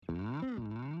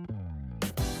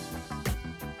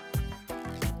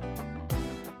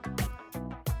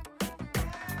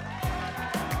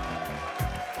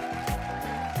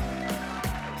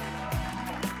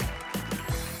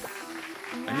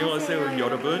안녕하세요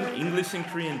여러분.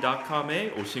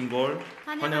 EnglishandKorean.com에 오신 걸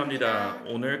환영합니다.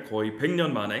 오늘 거의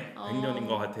 100년 만에 100년인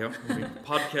것 같아요. 우리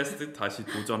팟캐스트 다시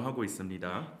도전하고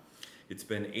있습니다. It's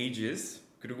been ages.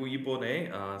 그리고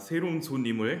이번에 새로운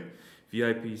손님을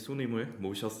VIP 손님을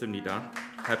모셨습니다.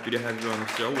 Happy to have you on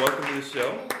the show. Welcome to the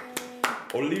show.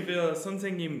 올리비아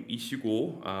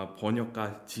선생님이시고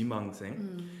번역가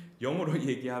지망생. 영어로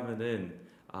얘기하면은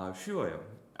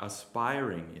쉬워요.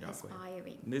 aspiring이라고 해요.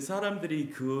 근데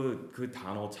사람들이 그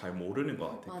단어 잘 모르는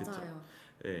것 같아요. 맞아요.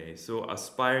 네, so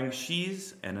aspiring,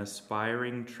 she's an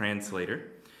aspiring translator.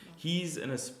 He's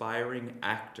an aspiring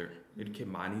actor. 이렇게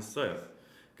많이 써요.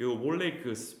 그 원래 그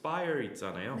aspire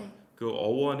있잖아요. 네. 그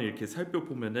어원을 이렇게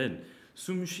살펴보면은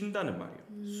숨 쉰다는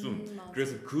말이에요. 숨. 맞아요.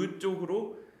 그래서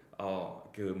그쪽으로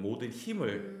그 모든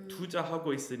힘을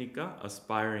투자하고 있으니까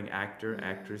aspiring actor,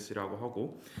 actress이라고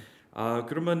하고.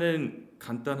 그러면은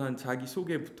간단한 자기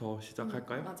소개부터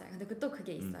시작할까요? 맞아요. 근데 또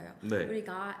그게 있어요. 네.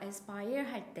 우리가 aspire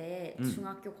할 때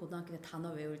중학교, 고등학교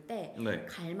단어 외울 때 네.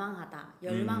 갈망하다,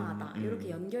 열망하다 이렇게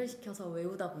연결시켜서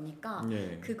외우다 보니까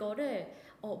네. 그거를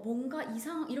뭔가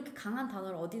이렇게 강한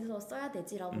단어를 어디서 써야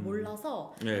되지라고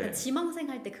몰라서 네. 지망생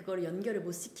할 때 그거를 연결을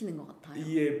못 시키는 것 같아요.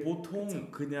 이게 보통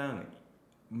그쵸? 그냥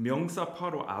명사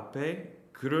바로 앞에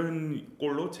그런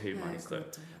걸로 제일 많이 써요.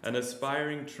 그렇죠. An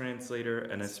aspiring translator,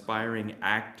 an aspiring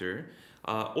actor.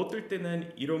 어떨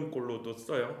때는 이런 걸로도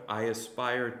써요. I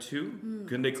aspire to.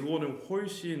 근데 그거는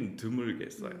훨씬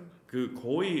드물게 써요. 그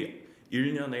거의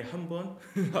 1년에 한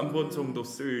번 정도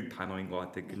쓸 단어인 것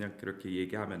같아요. 그냥 그렇게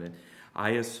얘기하면은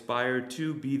I aspire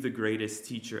to be the greatest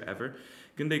teacher ever.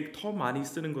 근데 더 많이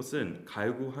쓰는 것은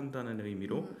갈구한다는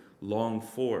의미로 long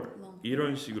for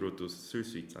이런 식으로도 쓸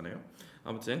수 있잖아요.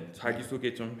 아무튼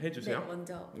자기소개 좀 해주세요. 네,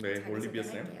 먼저 올리비아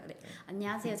쌤. 할게요. 네.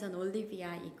 안녕하세요. 저는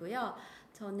올리비아이고요.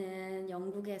 저는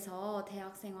영국에서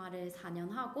대학 생활을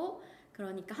 4년 하고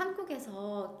그러니까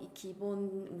한국에서 이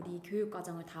기본 우리 교육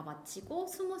과정을 다 마치고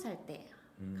 20살 때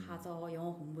가서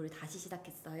영어 공부를 다시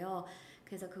시작했어요.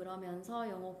 그래서 그러면서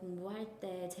영어 공부할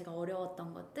때 제가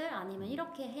어려웠던 것들 아니면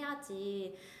이렇게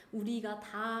해야지 우리가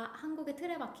다 한국의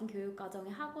틀에 박힌 교육 과정에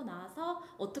하고 나서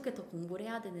어떻게 더 공부를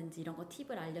해야 되는지 이런 거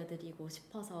팁을 알려드리고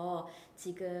싶어서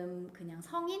지금 그냥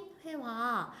성인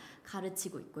회화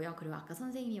가르치고 있고요. 그리고 아까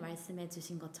선생님이 말씀해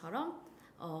주신 것처럼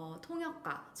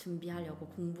통역과 준비하려고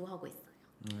공부하고 있어요.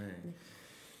 네.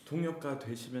 통역가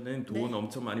되시면은 돈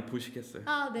엄청 많이 버시겠어요.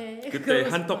 네. 그때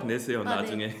한턱 내세요.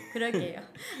 나중에. 네. 그럴게요.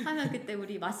 하면 그때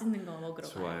우리 맛있는 거 먹으러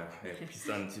좋아요. 가요. 네,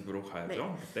 비싼 집으로 가야죠.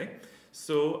 네. 그때.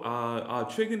 So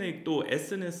최근에 또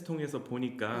SNS 통해서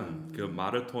보니까 그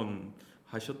마라톤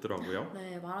하셨더라고요.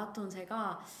 네, 마라톤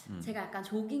제가 약간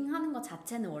조깅하는 것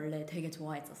자체는 원래 되게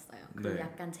좋아했었어요. 그리고 네.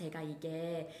 약간 제가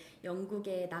이게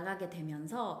영국에 나가게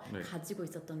되면서 네. 가지고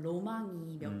있었던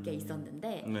로망이 몇 개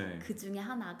있었는데 네. 그 중에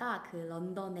하나가 그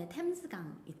런던의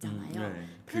템스강 있잖아요. 네.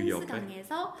 그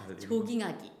템스강에서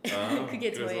조깅하기.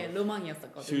 그게 저의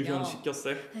로망이었었거든요.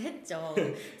 실현시켰어요? 했죠.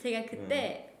 제가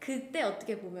그때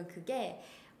어떻게 보면 그게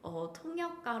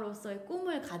통역가로서의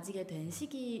꿈을 가지게 된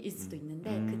시기일 수도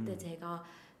있는데 그때 제가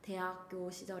대학교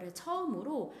시절에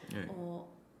처음으로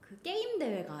그 게임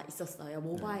대회가 있었어요.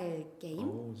 모바일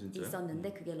게임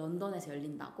있었는데 그게 런던에서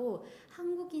열린다고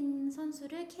한국인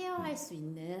선수를 케어할 수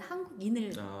있는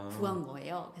한국인을 구한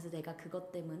거예요. 그래서 내가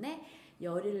그것 때문에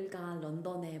열흘간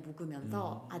런던에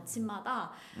묵으면서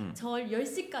아침마다 저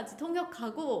 10시까지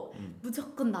통역하고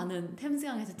무조건 나는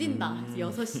템스강에서 뛴다. 그래서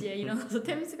 6시에 일어나서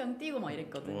템스강 뛰고 막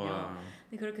이랬거든요.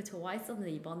 근데 그렇게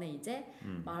좋아했었는데 이번에 이제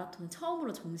마라톤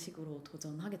처음으로 정식으로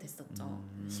도전하게 됐었죠.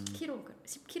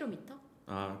 10km?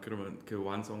 그러면 그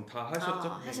완성 다 하셨죠?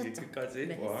 하셨죠. 끝까지?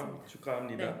 네, 와, 했습니다.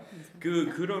 축하합니다. 네,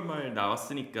 그런 말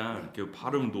나왔으니까 그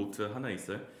발음 노트 하나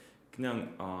있어요.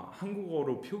 그냥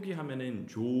한국어로 표기하면은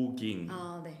조깅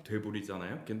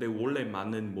돼버리잖아요. 근데 원래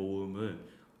맞는 모음은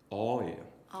어예요.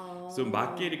 그래서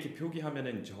맞게 이렇게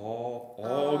표기하면은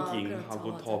저깅 하고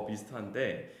그렇죠, 더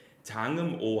비슷한데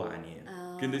장음 오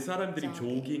아니에요. 근데 사람들이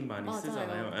조깅 많이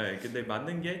쓰잖아요. 네, 근데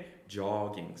맞는 게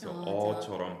jogging, 그래서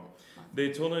어처럼.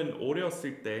 근데 저는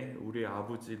어렸을 때 우리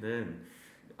아버지는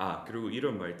그리고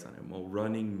이런 말 있잖아요. 뭐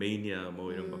running mania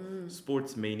뭐 이런 거,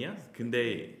 sports mania.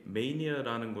 근데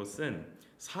mania라는 것은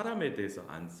사람에 대해서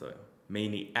안 써요.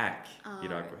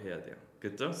 maniac이라고 해야 돼요.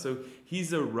 그렇죠? So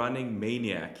he's a running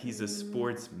maniac. He's a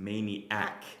sports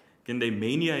maniac. 근데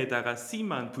mania에다가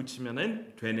c만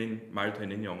붙이면은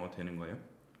되는 영어 되는 거예요.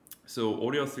 So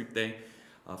어렸을 때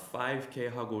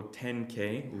 5K 하고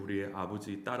 10K 우리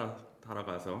아버지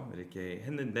따라가서 이렇게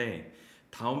했는데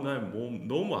다음날 몸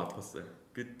너무 아팠어요.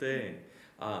 그때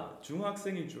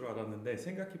중학생인 줄 알았는데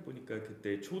생각해 보니까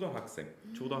그때 초등학생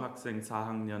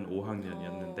 4학년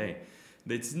 5학년이었는데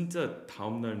근데 진짜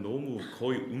다음날 너무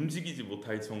거의 움직이지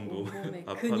못할 정도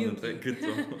아팠는데 근육이. 그쵸?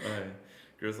 네.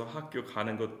 그래서 학교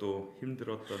가는 것도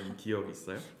힘들었던 기억이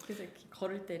있어요. 그래서 이렇게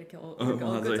걸을 때 이렇게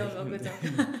맞아요. 어그적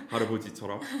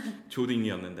할아버지처럼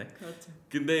조딩이었는데. 그렇죠.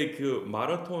 근데 그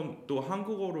마라톤 또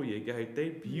한국어로 얘기할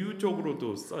때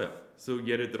비유적으로도 써요. 그래서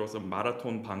예를 들어서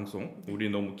마라톤 방송 우리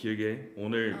너무 길게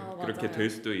오늘 그렇게 맞아요. 될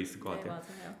수도 있을 것 같아요.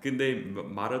 맞아요. 근데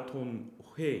마라톤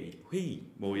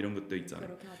회의 뭐 이런 것도 있잖아요.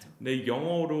 그렇게 하죠. 근데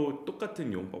영어로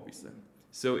똑같은 용법이 있어요.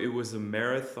 So it was a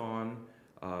marathon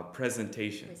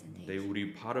presentation. 네,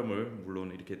 우리 발음을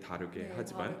물론 이렇게 다르게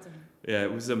하지만 yeah,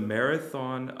 it was a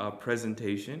marathon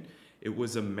presentation. It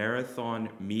was a marathon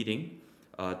meeting.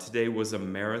 Today was a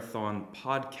marathon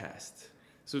podcast.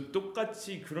 So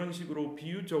똑같이 그런 식으로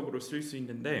비유적으로 쓸 수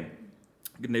있는데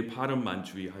근데 발음만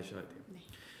주의하셔야 돼요. 네.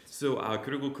 So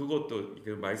그리고 그것도 그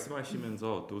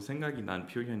말씀하시면서 또 생각이 난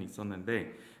표현이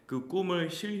있었는데 그 꿈을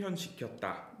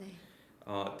실현시켰다. 네.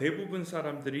 대부분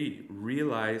사람들이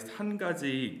realized 한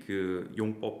가지 그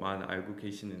용법만 알고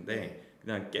계시는데 네.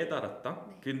 그냥 깨달았다.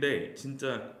 네. 근데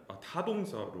진짜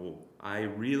타동사로 I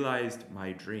realized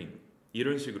my dream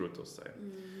이런 식으로 또 써요.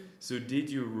 So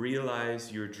did you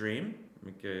realize your dream?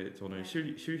 이렇게 저는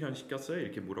실현시켰어요.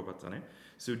 이렇게 물어봤잖아요.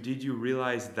 So did you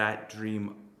realize that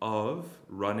dream of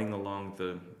running along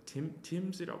the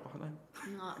Thames이라고 하나요?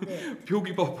 네.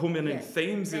 표기법 보면은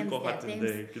Thames일 것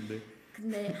같은데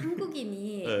근데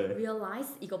한국인이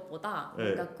realize 이것보다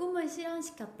뭔가 꿈을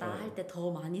실현시켰다 할 때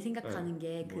더 많이 생각하는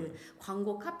게 그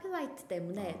광고 카피라이트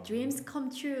때문에 dreams come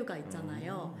true가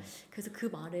있잖아요. 그래서 그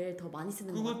말을 더 많이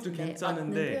쓰는 것 같은데 그것도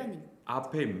괜찮은데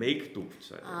앞에 make도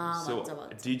붙여야 돼요. So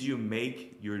맞아. did you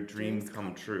make your dream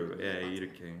come true?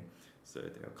 이렇게 써야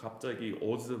돼요. 갑자기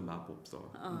오즈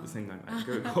마법서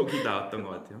생각나요. 거기 나왔던 것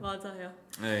같아요. 맞아요.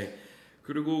 네.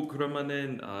 그리고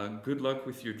그러면은 good luck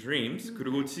with your dreams.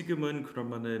 그리고 지금은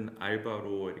그러면은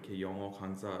알바로 이렇게 영어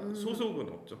강사 소속은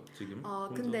없죠 지금?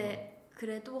 근데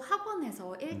그래도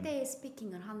학원에서 1대1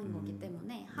 스피킹을 하는 거기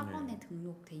때문에 학원에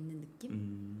등록돼 있는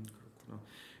느낌? 그렇구나.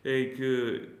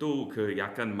 그 또 그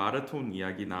약간 마라톤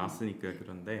이야기 나왔으니까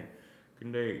그런데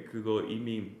근데 그거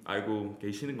이미 알고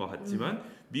계시는 것 같지만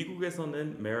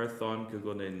미국에서는 마라톤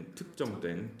그거는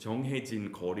특정된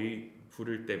정해진 거리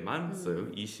부를 때만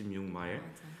써요. 26마일.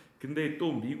 근데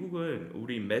또 미국은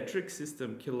우리 metric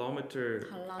system 킬로미터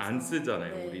안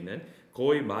쓰잖아요. 네. 우리는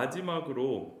거의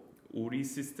마지막으로 우리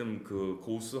시스템 그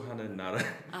고수하는 나라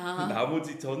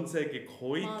나머지 전 세계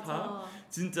거의 다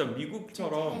진짜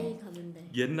미국처럼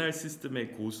옛날 시스템에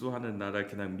고수하는 나라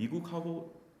그냥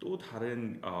미국하고 또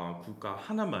다른 국가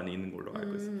하나만 있는 걸로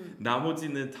알고 있어요.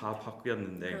 나머지는 다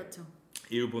바뀌었는데 그렇죠.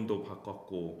 일본도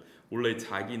바꿨고 원래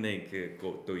자기네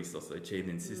그것도 있었어요.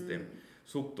 제는 시스템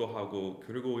속도하고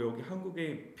그리고 여기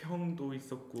한국에 평도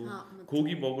있었고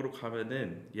고기 먹으러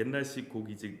가면은 옛날식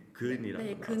고기집 근이라고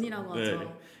네, 근이라고 하죠.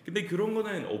 네. 근데 그런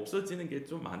거는 없어지는 게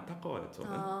좀 안타까워요.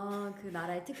 저는. 그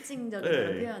나라의 특징적인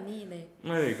그런 표현이 네,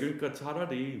 그러니까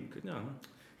차라리 그냥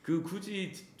그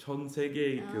굳이 전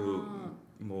세계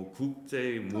뭐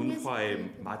국제 문화에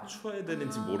맞춰야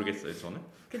되는지 모르겠어요. 저는.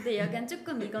 근데 약간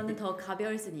조금 이거는 더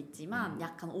가벼울 수는 있지만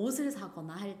약간 옷을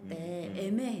사거나 할 때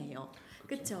애매해요.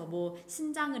 그렇죠. 뭐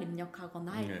신장을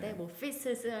입력하거나 할 때 뭐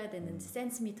fit을 써야 되는지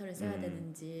센티미터를 써야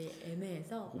되는지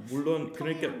애매해서 물론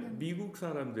그러니까 미국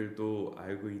사람들도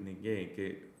알고 있는 게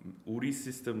이게 우리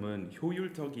시스템은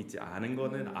효율적이지 않은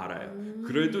거는 알아요.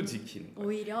 그래도 지키는 거예요.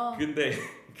 오히려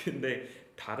근데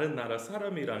다른 나라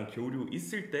사람이랑 교류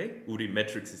있을 때 우리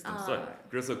metric system 써요.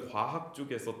 그래서 과학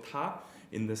쪽에서 다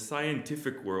in the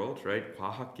scientific world, right?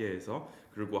 과학계에서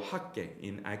그리고 학계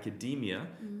in academia,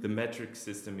 the metric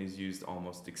system is used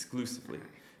almost exclusively.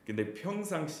 근데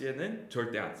평상시에는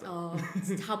절대 안 써.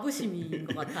 자부심인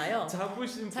것 같아요.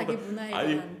 자기 문화에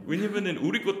대한. 왜냐면은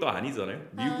우리 것도 아니잖아요.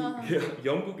 미국,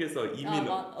 영국에서 이민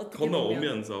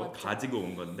건너오면서 가지고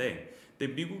온 건데,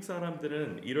 근데 미국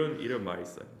사람들은 이런 말이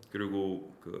있어요.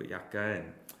 그리고 그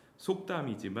약간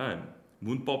속담이지만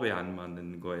문법에 안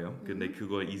맞는 거예요. 근데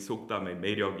그거 이 속담의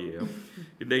매력이에요.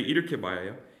 근데 이렇게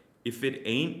말해요. If it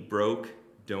ain't broke,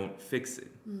 don't fix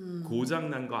it.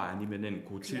 고장 난 거 아니면은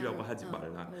고치려고 하지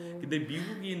말라. 근데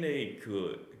미국인의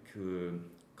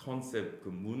그 컨셉, 그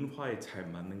문화에 잘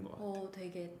맞는 것 같아요.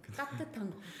 되게 따뜻한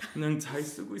것 같아요. 그냥 잘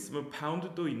쓰고 있으면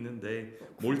파운드도 있는데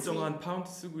멀쩡한 파운드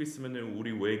쓰고 있으면은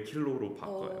우리 왜 킬로로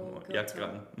바꿔요? 그렇죠.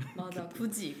 약간 맞아.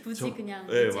 굳이 그냥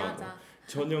네, 유지하자.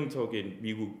 전형적인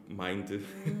미국 마인드.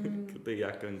 그때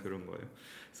약간 그런 거예요.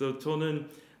 그래서 저는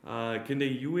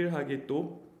근데 유일하게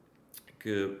또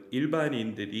그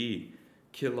일반인들이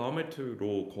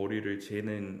킬로미터로 거리를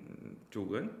재는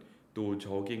쪽은 또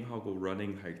조깅하고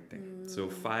러닝 할 때. So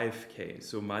 5K.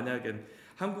 So 만약에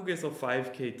한국에서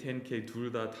 5K, 10K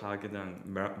둘 다 그냥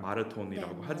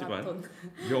마라톤이라고 네, 하지만 마라톤.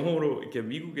 영어로 이렇게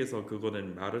미국에서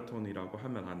그거는 마라톤이라고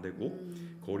하면 안 되고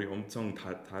거리 엄청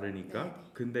다르니까. 네.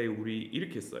 근데 우리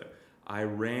이렇게 써요. I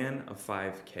ran a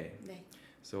 5K. 네.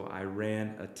 So I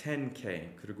ran a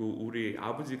 10K. 그리고 우리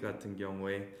아버지 같은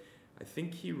경우에 I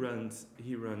think he runs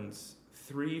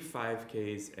 3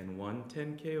 5Ks and 1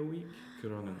 10K a week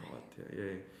그러는 것 같아요.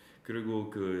 예. 그리고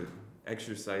그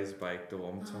exercise bike도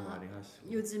엄청 많이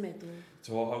하시고. 요즘에도.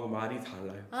 저하고 많이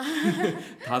달라요.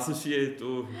 5시에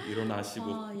또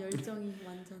일어나시고. 열정이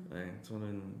완전. 네,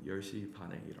 저는 10시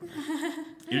반에 일어나요.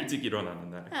 일찍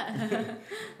일어나는 날.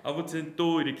 아무튼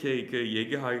또 이렇게 그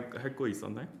얘기할 거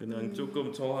있었나요? 그냥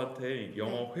조금 저한테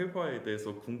영어 회화에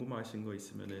대해서 궁금하신 거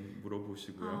있으면은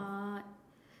물어보시고요.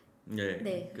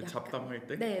 네, 그 잡담할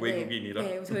때 외국인이랑.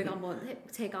 네, 저희가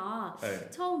제가 네.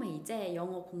 처음에 이제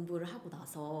영어 공부를 하고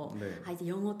나서 네. 이제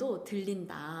영어도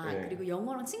들린다. 네. 그리고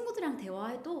영어랑 친구들이랑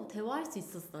대화해도 대화할 수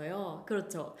있었어요.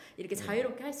 그렇죠. 이렇게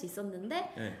자유롭게 할 수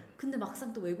있었는데, 네. 근데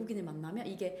막상 또 외국인을 만나면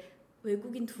이게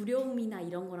외국인 두려움이나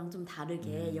이런 거랑 좀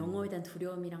다르게 영어에 대한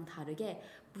두려움이랑 다르게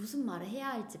무슨 말을 해야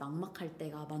할지 막막할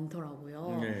때가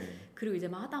많더라고요. 네. 그리고 이제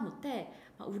막 하다못해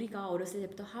우리가 어렸을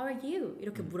때부터 How are you?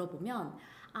 이렇게 물어보면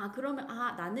그러면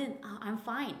나는 I'm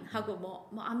fine 하고 뭐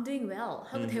I'm doing well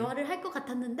하고 대화를 할 것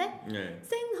같았는데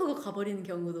쌩 하고 가버리는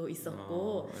경우도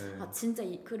있었고 진짜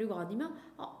그리고 아니면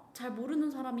잘 모르는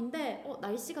사람인데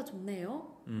날씨가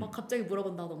좋네요 막 갑자기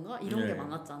물어본다던가 이런 게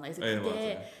많았잖아요. 그래서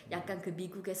그게 맞아요. 약간 그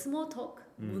미국의 스몰 톡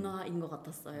문화인 것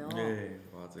같았어요. 네,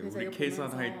 맞아요. 그래서 우리 이거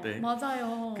계산할 보면서 때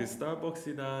맞아요. 그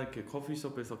스타벅스나 그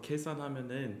커피숍에서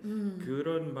계산하면은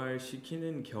그런 말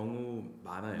시키는 경우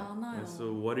많아요. So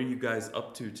what are you guys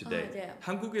up to today? 네.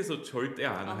 한국에서 절대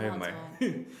안 할 말.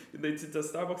 근데 진짜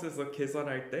스타벅스에서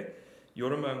계산할 때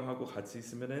여러 명하고 같이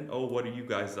있으면은 what are you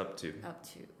guys up to? Up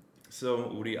to.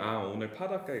 So 우리 오늘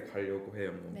바닷가에 가려고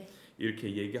해요. 뭐. 네.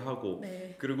 이렇게 얘기하고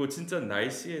그리고 진짜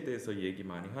날씨에 대해서 얘기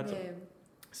많이 하죠.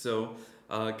 So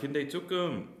근데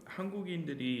조금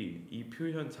한국인들이 이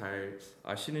표현 잘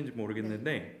아시는지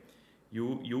모르겠는데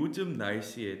요즘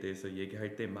날씨에 대해서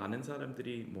얘기할 때 많은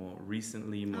사람들이 뭐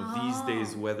recently, 뭐 these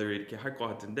days weather 이렇게 할 것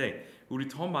같은데 우리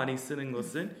더 많이 쓰는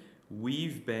것은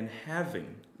we've been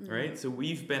having, right? So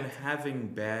we've been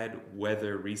having bad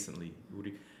weather recently.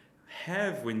 우리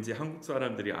have 왠지 한국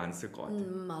사람들이 안 쓸 것 같아요.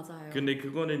 맞아요. 근데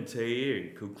그거는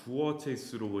제일 그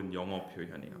구어체스러운 영어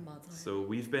표현이에요. 맞아요. So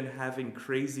we've been having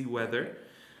crazy weather.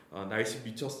 날씨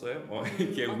미쳤어요.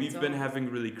 이게 we've been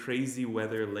having really crazy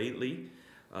weather lately.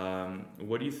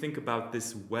 What do you think about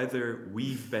this weather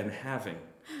we've been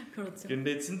having? 그렇죠.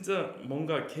 근데 진짜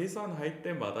뭔가 계산할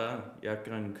때마다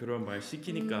약간 그런 말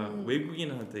시키니까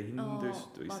외국인한테 힘들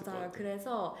수도 있을 것 같아요. 맞아요.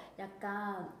 그래서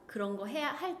약간 그런 거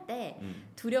할 때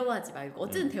두려워하지 말고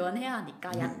어쨌든 대화는 해야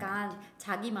하니까 약간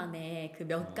자기만의 그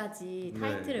몇 가지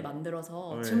타이틀을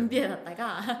만들어서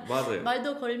준비해놨다가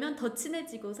말도 걸면 더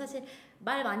친해지고 사실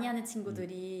말 많이 하는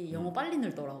친구들이 영어 빨리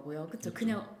늘더라고요. 그쵸?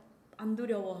 그냥 안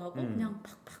두려워하고 그냥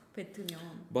팍팍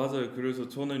뱉으면 맞아요. 그래서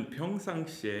저는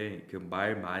평상시에 그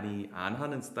말 많이 안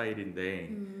하는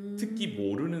스타일인데 특히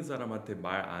모르는 사람한테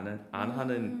말 안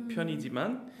하는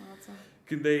편이지만 맞아.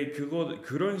 근데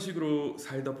그런 식으로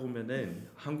살다 보면은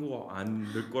한국어 안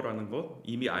늘 거라는 것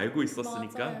이미 알고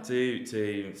있었으니까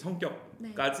제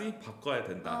성격까지 바꿔야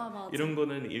된다. 이런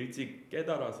거는 일찍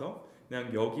깨달아서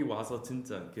그냥 여기 와서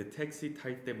진짜 그 택시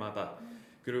탈 때마다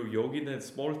그리고 여기는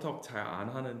스몰 톡 잘 안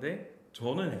하는데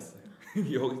저는 했어요.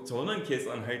 저는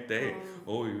계산할 때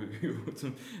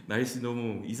요즘 날씨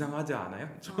너무 이상하지 않아요?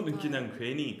 저는 그냥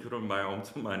괜히 그런 말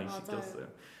엄청 많이 시켰어요.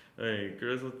 네,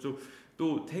 그래서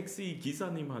또 택시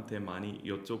기사님한테 많이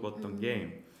여쭤봤던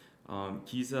게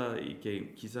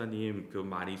기사님 그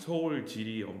많이 서울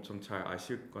지리 엄청 잘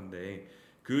아실 건데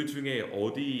그 중에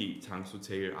어디 장소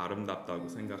제일 아름답다고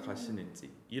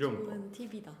생각하시는지 이런 거. 좋은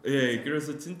팁이다. 예,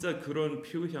 그래서 진짜 그런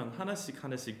표현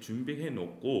하나씩 준비해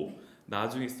놓고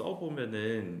나중에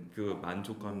써보면은 그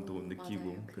만족감도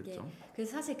느끼고 그렇죠.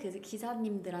 그래서 사실 그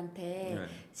기사님들한테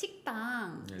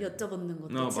식당 여쭤보는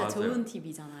것도 진짜 맞아요. 좋은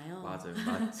팁이잖아요. 맞아요,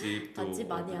 맛집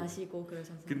많이 하시고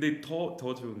그러셔서. 근데 더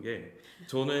좋은 게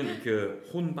저는 그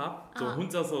혼밥, 저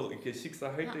혼자서 이렇게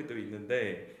식사할 때도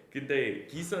있는데. 근데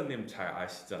기사님 잘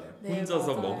아시잖아요.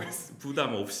 혼자서 먹을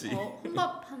부담 없이.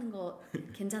 혼밥 하는 거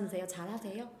괜찮으세요? 잘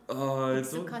하세요?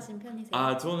 익숙하신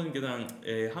편이세요? 저는 그냥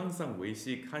항상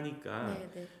외식 하니까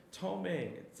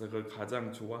처음에 제가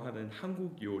가장 좋아하는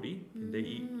한국 요리. 근데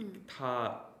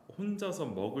다 혼자서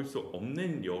먹을 수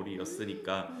없는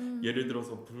요리였으니까 예를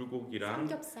들어서 불고기랑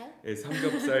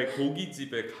삼겹살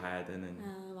고깃집에 가야 되는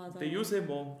맞아요. 근데 요새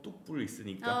뭐 뚝불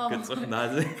있으니까 그쵸?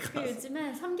 낮에 가서.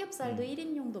 요즘엔 삼겹살도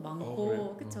 1인용도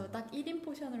많고 그래? 그쵸? 딱 1인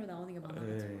포션으로 나오는 게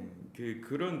많아가지고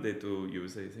그런데도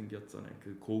요새 생겼잖아요.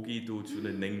 그 고기도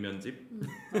주는 냉면집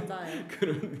맞아요.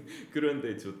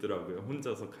 그런데 좋더라고요.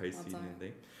 혼자서 갈 수 맞아요.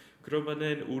 있는데.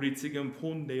 그러면은 우리 지금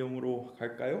본 내용으로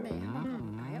갈까요? 네,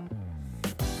 한번 가볼까요?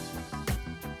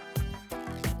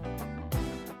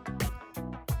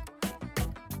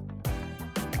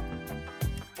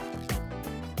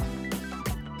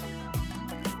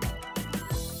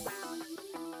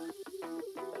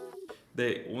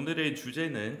 네, 오늘의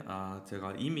주제는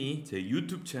제가 이미 제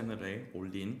유튜브 채널에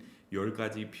올린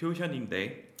 10가지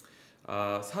표현인데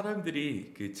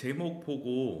사람들이 그 제목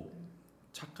보고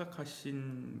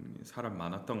착각하신 사람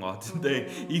많았던 것 같은데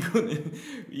이거는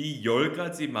이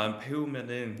 10가지만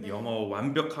배우면은 네. 영어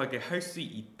완벽하게 할 수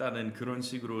있다는 그런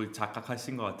식으로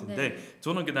착각하신 것 같은데 네.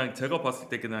 저는 그냥 제가 봤을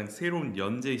때 그냥 새로운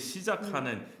연재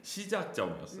시작하는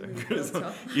시작점이었어요. 그래서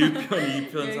그렇죠. 1편,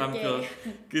 2편, 10개. 3편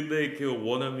근데 그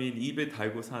원어민 입에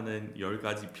달고 사는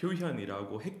 10가지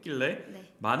표현이라고 했길래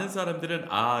네. 많은 사람들은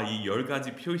이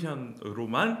 10가지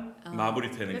표현으로만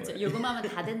마무리되는 그렇죠. 거예요. 요금하면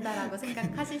다 된다라고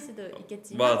생각하실 수도 있겠지만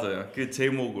맞아요. 그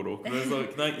제목으로. 그래서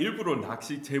그냥 일부러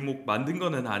낚시 제목 만든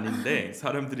거는 아닌데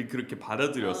사람들이 그렇게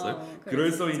받아들였어요.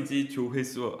 그래서인지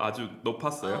조회수 아주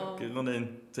높았어요.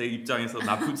 그거는 제 입장에서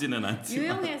나쁘지는 않지만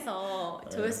유용해서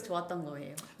조회수 좋았던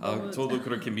거예요. 저도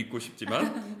그렇게 믿고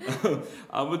싶지만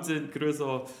아무튼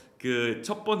그래서 그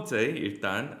첫 번째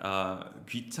일단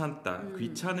귀찮다.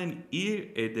 귀찮은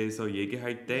일에 대해서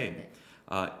얘기할 때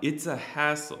it's a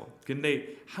hassle.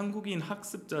 근데 한국인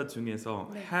학습자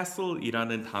중에서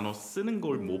hassle이라는 단어 쓰는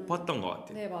걸 못 봤던 것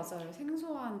같아요. 네, 맞아요.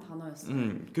 생소한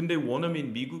단어였어요. 근데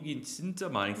원어민 미국인 진짜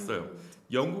많이 써요.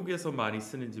 영국에서 많이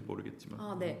쓰는지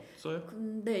모르겠지만. 네. 써요?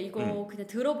 근데 이거 그냥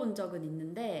들어본 적은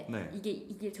있는데 네.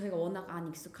 이게 저희가 워낙 안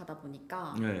익숙하다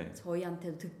보니까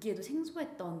저희한테도 듣기에도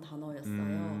생소했던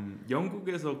단어였어요.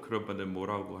 영국에서 그러면은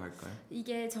뭐라고 할까요?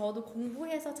 이게 저도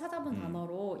공부해서 찾아본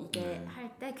단어로 이게 할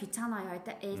때 귀찮아요 할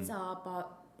때 it's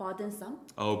burdensome.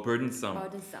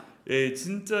 burdensome. 예,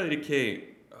 진짜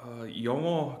이렇게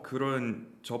영어 그런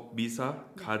접미사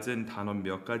가진 단어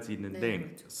몇 가지 있는데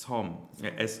그렇죠. 섬,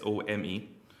 S-O-M-E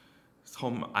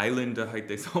섬 아일랜드 할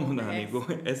때 섬은 아니고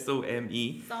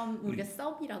S-O-M-E 우리가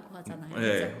썸이라고 하잖아요.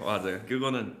 네, 맞아요.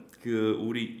 그거는 그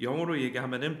우리 영어로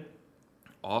얘기하면은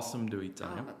awesome도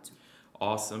있잖아요. 맞죠.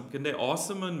 awesome. 근데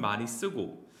awesome은 많이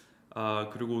쓰고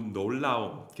그리고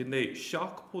놀라움. 근데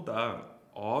shock보다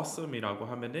awesome이라고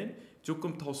하면은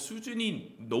조금 더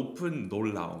수준이 높은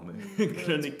놀라움을.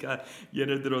 그러니까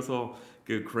예를 들어서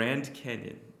그 그랜드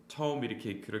캐니언 처음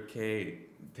이렇게 그렇게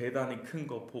대단히 큰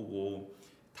거 보고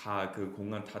다 그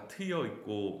공간 다 트여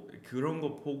있고 그런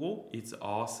거 보고 it's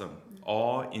awesome,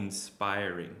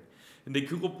 awe-inspiring. 근데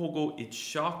그거 보고 it's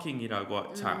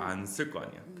shocking이라고 잘 안 쓸 거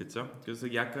아니야, 그렇죠?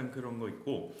 그래서 약간 그런 거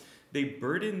있고, 근데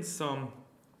burdensome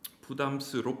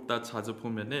부담스럽다 자주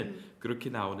보면은 그렇게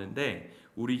나오는데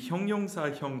우리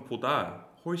형용사형보다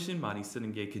훨씬 많이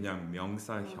쓰는 게 그냥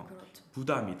명사형. 그렇죠.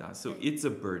 부담이다. So it's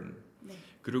a burden.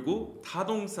 그리고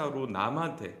타동사로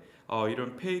남한테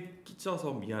이런 폐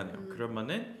끼쳐서 미안해요.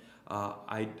 그러면은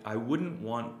I wouldn't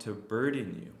want to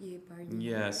burden you.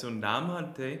 Yeah, so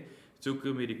남한테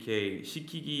조금 이렇게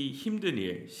시키기 힘든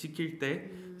일 시킬 때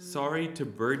sorry to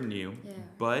burden you,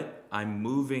 but I'm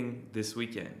moving this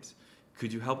weekend.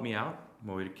 Could you help me out?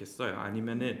 뭐 이렇게 써요.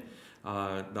 아니면은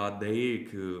나 내일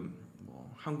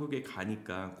한국에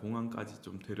가니까 공항까지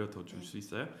좀 데려다 줄 수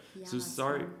있어요? So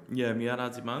sorry,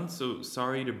 미안하지만 so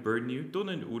sorry to burden you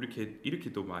또는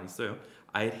이렇게도 많이 써요.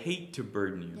 I'd hate to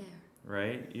burden you,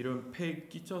 right? 이런 폐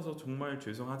끼쳐서 정말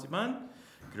죄송하지만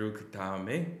그리고 그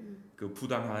다음에 그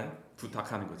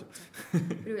부탁하는 거죠.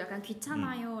 그리고 약간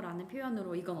귀찮아요라는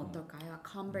표현으로 이건 어떨까요?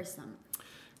 cumbersome.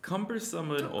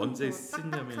 cumbersome은 언제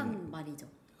쓰냐면 딱딱한 말이죠.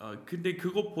 근데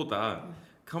그것보다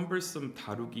cumbersome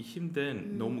다루기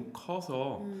힘든 너무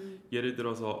커서 예를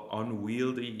들어서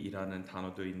unwieldy이라는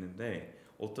단어도 있는데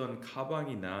어떤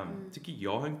가방이나 특히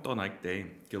여행 떠날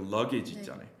때 그 luggage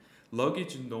있잖아요.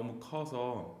 luggage는 너무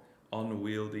커서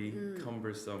unwieldy,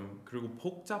 cumbersome 그리고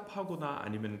복잡하거나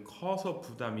아니면 커서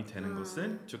부담이 되는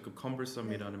것은 조금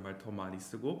cumbersome이라는 말 더 많이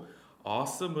쓰고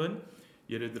awesome은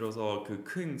예를 들어서 그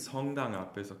큰 성당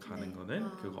앞에서 가는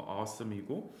거는 그거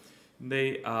awesome이고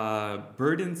근데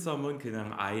burdensome은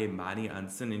그냥 아예 많이 안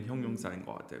쓰는 형용사인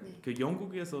것 같아요. 그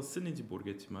영국에서 쓰는지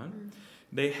모르겠지만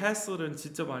근데 hassle은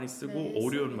진짜 많이 쓰고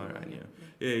어려운 말 아니에요.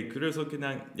 예, 그래서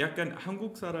그냥 약간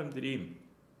한국 사람들이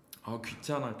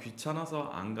귀찮아서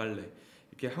안 갈래.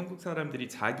 이렇게 한국 사람들이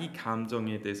자기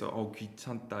감정에 대해서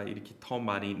귀찮다 이렇게 더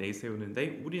많이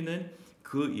내세우는데 우리는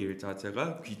그 일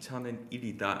자체가 귀찮은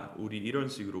일이다. 우리 이런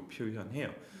식으로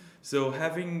표현해요. So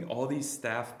having all these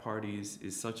staff parties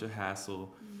is such a hassle.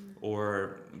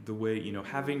 Or the way,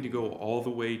 having to go all the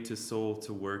way to Seoul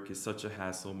to work is such a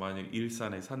hassle. 만약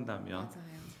일산에 산다면.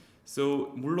 맞아요.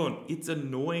 So 물론 it's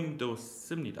annoying도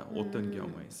씁니다. 어떤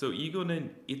경우에. So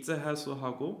이거는 it's a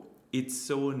hassle하고 it's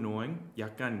so annoying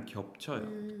약간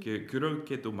겹쳐요.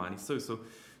 그렇게도 많이 써요. So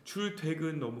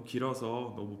출퇴근 너무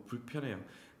길어서 너무 불편해요.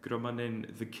 그러면은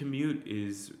the commute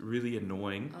is really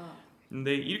annoying.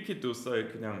 근데 이렇게도 써요.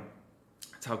 그냥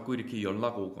자꾸 이렇게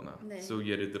연락 오거나. 네. So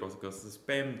예를 들어서 그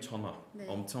스팸 전화 네.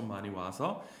 엄청 많이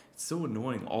와서 it's so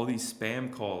annoying. All these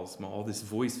spam calls, all this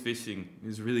voice phishing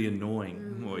is really annoying.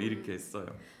 뭐 이렇게 써요.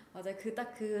 맞아요.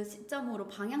 딱 그 시점으로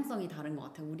방향성이 다른 것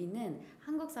같아요. 우리는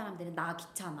한국 사람들은 나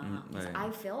귀찮아. 그래서 네. I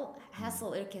feel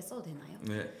hassle 이렇게 써도 되나요?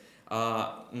 네.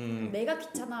 내가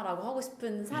귀찮아라고 하고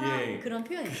싶은 사람 예. 그런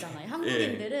표현 있잖아요.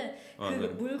 한국인들은 그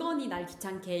맞아요. 물건이 날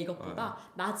귀찮게 이것보다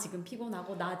나 지금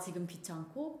피곤하고 나 지금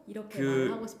귀찮고 이렇게 그-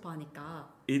 말을 하고 싶어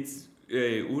하니까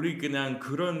우리 그냥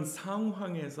그런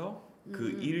상황에서 그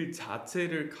일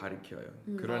자체를 가리켜요.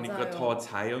 그러니까 맞아요. 더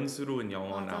자연스러운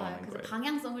영어 맞아요. 나오는 그래서 거예요.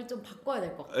 방향성을 좀 바꿔야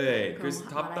될 것 같아요. 네, 그런 그래서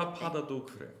거 말할 때. 답답하다도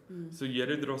그래요. 그래서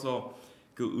예를 들어서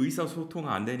그 의사소통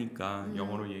안 되니까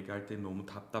영어로 얘기할 때 너무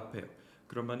답답해요.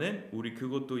 그러면은 우리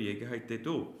그것도 얘기할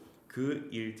때도 그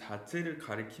일 자체를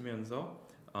가리키면서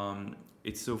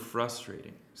it's so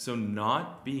frustrating. So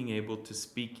not being able to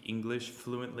speak English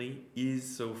fluently is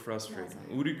so frustrating.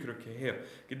 맞아요. 우리 그렇게 해요.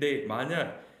 근데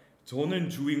만약 저는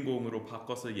주인공으로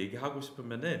바꿔서 얘기하고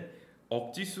싶으면은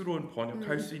억지스러운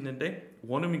번역할 수 있는데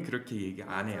원어민 그렇게 얘기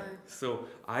안 해요. 맞아요. So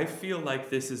I feel like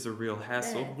this is a real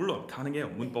hassle. 네. 물론 가능해요.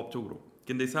 문법적으로.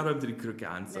 근데 사람들이 그렇게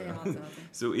안 써요. 네, 맞아요.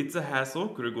 So it's a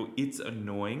hassle. 그리고 it's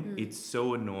annoying. It's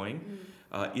so annoying.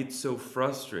 It's so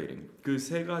frustrating. 그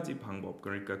세 가지 방법.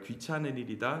 그러니까 귀찮은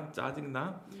일이다,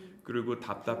 짜증나, 그리고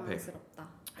답답해. 당황스럽다.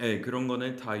 네, 그런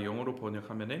거는 다 영어로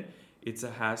번역하면은 it's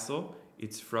a hassle,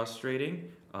 it's frustrating,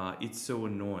 it's so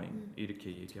annoying 이렇게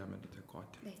얘기하면 될 것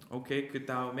같아요. 네. 오케이, 그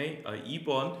다음에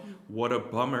 2번 what a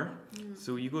bummer.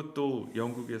 So 이것도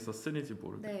영국에서 쓰는지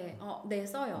모르겠어요. 네, 네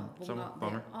써요. 뭔가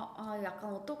bummer.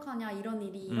 약간 어떡하냐 이런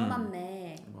일이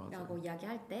일어났네라고 맞아요.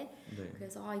 이야기할 때, 네.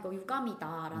 그래서 이거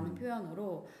유감이다라는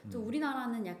표현으로 또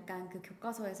우리나라는 약간 그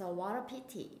교과서에서 what a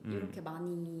pity 이렇게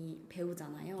많이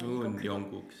배우잖아요. 그건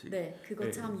영국식. 네, 그거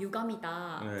네. 참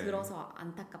유감이다. 네. 들어서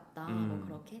안타깝다. 뭐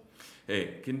그렇게.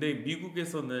 네, 근데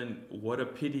미국에서는 what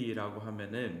a pity라고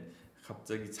하면은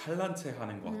갑자기 잘난 체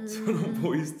하는 것처럼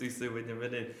보일 수도 있어요.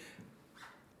 왜냐면은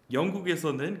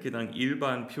영국에서는 그냥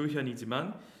일반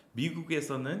표현이지만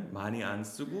미국에서는 많이 안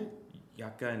쓰고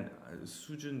약간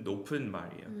수준 높은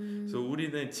말이에요. 그래서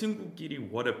우리는 친구끼리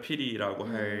what a pity라고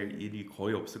할 일이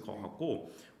거의 없을 것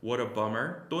같고 what a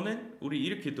bummer 또는 우리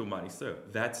이렇게도 많이 써요.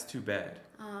 That's too bad.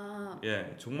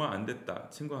 예, 정말 안 됐다.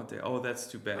 친구한테 that's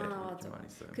too bad 이렇게 맞아. 많이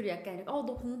써요. 그리고 약간 이렇게 너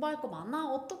공부할 거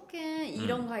많아? 어떡해?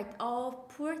 이런 거 할 때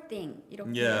poor thing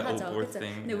이렇게 Yeah, 하죠. poor 그쵸?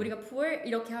 thing. 근데 우리가 poor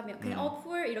이렇게 하면 그냥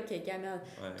poor 이렇게 얘기하면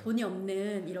네. 돈이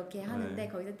없는 이렇게 하는데 네.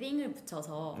 거기서 thing을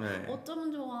붙여서 네.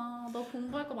 어쩌면 좋아. 너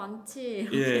공부할 거 많지.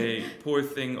 예, poor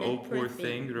thing, 네, oh poor poor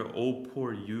thing, 그리고 oh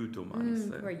poor you도 많이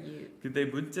써요. poor you. 근데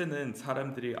문제는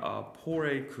사람들이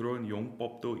poor의 그런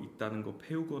용법도 있다는 거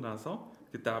배우고 나서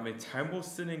그 다음에 잘못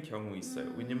쓰는 경우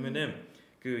있어요. 왜냐면은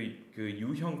그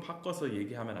유형 바꿔서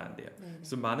얘기하면 안 돼요. 네네.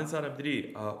 그래서 많은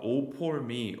사람들이 oh poor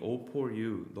me, oh poor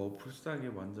you, 너 불쌍해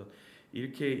완전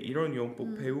이렇게 이런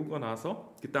용법 배우고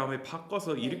나서 그 다음에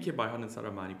바꿔서 네. 이렇게 말하는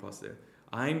사람 많이 봤어요.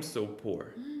 I'm so poor.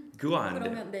 그거 안 돼.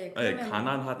 그러면 네, 네, 그러면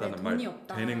가난하다는 말 돈이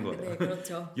없다. 되는 거예요. 네,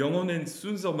 그렇죠. 영어는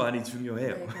순서 많이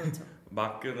중요해요. 네, 그렇죠.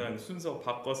 막 그냥 순서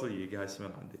바꿔서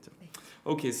얘기하시면 안 되죠. 네.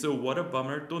 Okay, so what a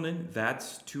bummer 또는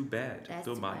that's too bad That's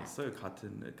또 too 많이 bad. 써요.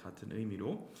 같은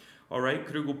의미로. Alright,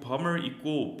 그리고 bummer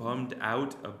있고 bummed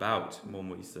out about 뭐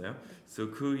있어요. So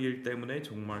그 일 때문에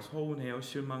정말 서운해요,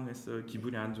 실망했어요,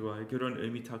 기분이 안 좋아요. 그런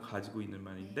의미 다 가지고 있는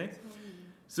말인데.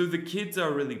 So the kids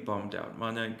are really bummed out.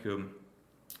 만약 그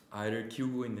아이를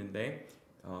키우고 있는데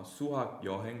수학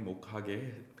여행 못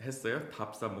가게 했어요.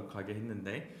 답사 못 가게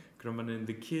했는데 그러면은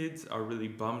the kids are really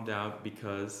bummed out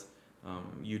because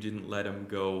you didn't let them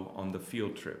go on the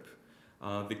field trip.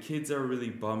 The kids are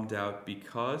really bummed out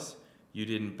because you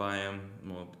didn't buy them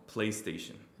뭐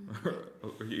PlayStation.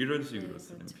 이런 식으로 네,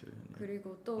 쓰는 그렇죠. 표현이에요.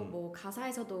 그리고 또 뭐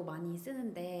가사에서도 많이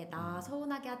쓰는데 나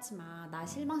서운하게 하지 마, 나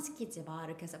실망시키지 마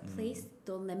이렇게 해서 please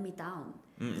don't let me down.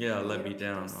 Yeah, let me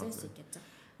down. 쓸수 있겠죠.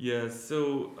 Yeah,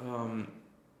 so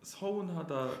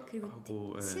서운하다 그리고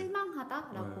하고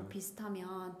실망하다라고 네.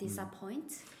 비슷하면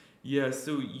disappoint. Yeah,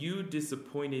 so you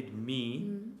disappointed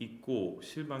me 있고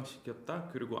실망시켰다.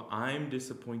 그리고 I'm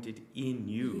disappointed in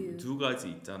you. 두 가지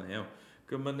있잖아요.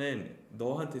 그러면은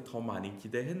너한테 더 많이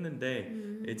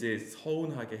기대했는데 이제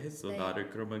서운하게 했어 네. 나를.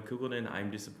 그러면 그거는 I'm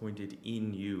disappointed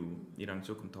in you이랑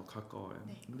조금 더 가까워요.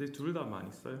 네. 근데 둘 다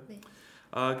많이 써요. 네.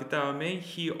 그 다음에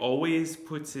he always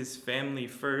puts his family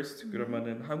first.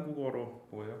 그러면은 한국어로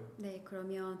뭐예요? 네,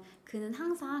 그러면 그는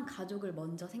항상 가족을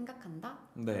먼저 생각한다.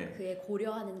 네. 그의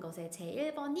고려하는 것의 제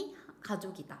 1번이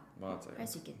가족이다. 맞아요. 할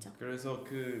수 있겠죠. 그래서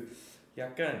그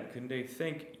약간 근데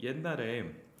think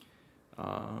옛날에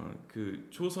그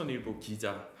조선일보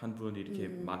기자 한 분이 이렇게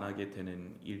만나게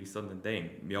되는 일이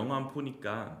있었는데 명함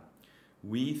보니까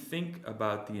We think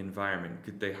about the environment.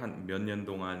 그때 한 몇 년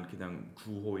동안 그냥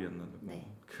구호였나 뭐 네.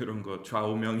 그런 거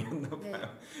좌우명이었나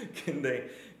봐요. 근데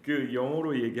그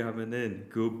영어로 얘기하면은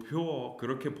그 표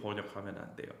그렇게 번역하면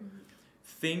안 돼요.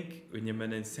 think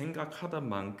왜냐면은 생각하다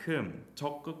만큼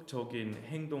적극적인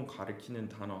행동 가리키는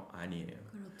단어 아니에요.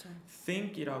 그렇죠.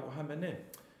 think이라고 하면은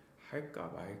할까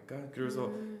말까.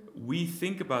 그래서 we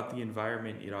think about the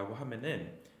environment이라고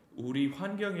하면은 우리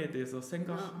환경에 대해서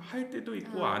생각할 때도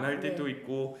있고 안 할 때도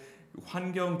있고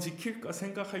환경 지킬까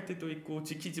생각할 때도 있고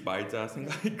지키지 말자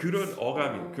생각 그런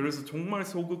어감이. 그래서 정말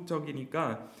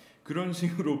소극적이니까 그런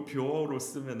식으로 표어로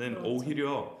쓰면은 그렇죠.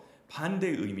 오히려 반대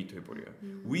의미 돼버려요.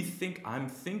 We think I'm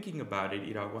thinking about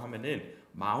it이라고 하면은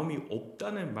마음이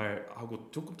없다는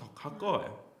말하고 조금 더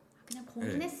가까워요. 그냥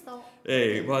고민했어.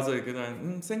 네, 맞아요.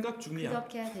 그냥 생각 중이야.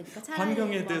 그렇게 해야 되니까 차라리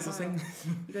환경에 대해서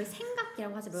이걸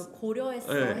생각이라고 하지 말고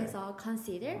고려했어 해서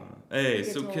consider. 네, 그게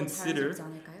so 더 consider 자연스럽지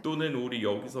않을까요? 또는 우리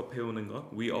여기서 배우는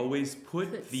거 we always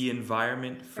put the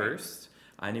environment first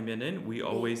아니면은 we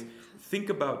always think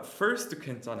about first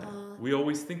괜찮아요. We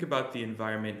always think about the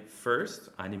environment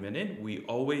first 아니면은 we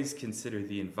always consider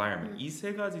the environment. 이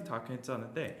세 가지 다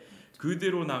괜찮은데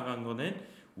그대로 나간 거는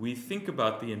we think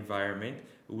about the environment.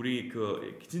 우리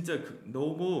그 진짜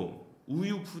너무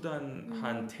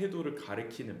우유부단한 태도를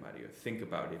가리키는 말이에요. think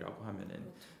about이라고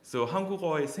하면은. So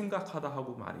한국어에 생각하다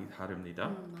하고 많이 다릅니다.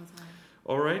 맞아요.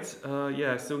 Alright,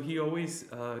 yeah. So he always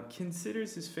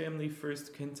considers his family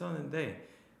first. 괜찮은데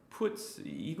puts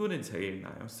이거는 제일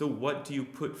나요. So what do you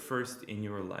put first in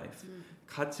your life?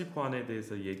 가치관에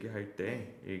대해서 얘기할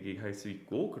때 얘기할 수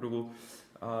있고 그리고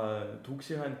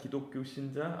독실한 기독교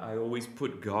신자 I always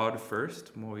put God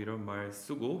first 뭐 이런 말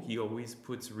쓰고 he always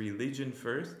puts religion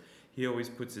first he always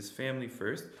puts his family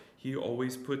first he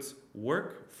always puts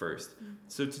work first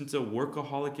so 진짜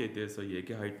workaholic에 대해서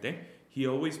얘기할 때 he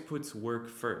always puts work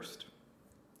first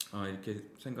이렇게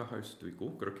생각할 수도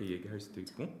있고 그렇게 얘기할 수도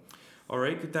있고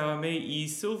alright 그 다음에 이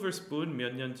silver spoon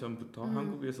몇 년 전부터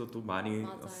한국에서도 많이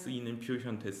맞아요. 쓰이는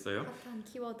표현 됐어요. 핫한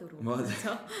키워드로.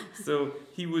 맞아요. So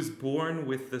he was born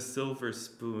with the silver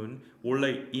spoon.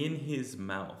 원래 in his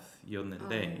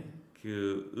mouth였는데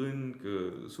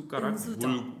그 숟가락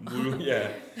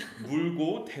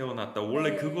물고 태어났다.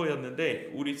 원래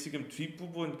그거였는데 우리 지금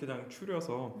뒷부분 그냥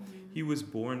줄여서 he was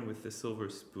born with the silver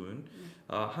spoon.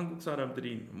 한국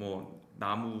사람들이 뭐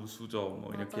나무 수저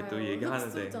뭐 이렇게 또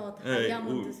얘기하는데 흑수저,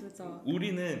 다이아몬드 수저.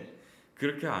 우리는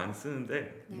그렇게 안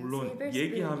쓰는데 물론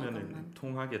얘기하면은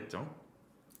통하겠죠.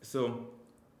 So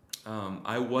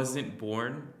I wasn't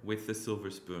born with the silver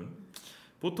spoon.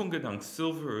 보통 그냥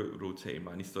silver로 제일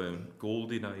많이 써요.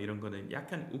 gold이나 이런 거는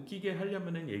약간 웃기게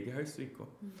하려면은 얘기할 수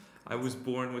있고. I was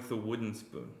born with a wooden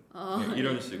spoon.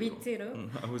 이런 식으로. 밑으로.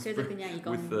 I was 그래서 그냥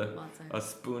이건 with a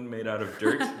spoon made out of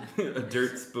dirt. a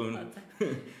dirt spoon.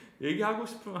 얘기하고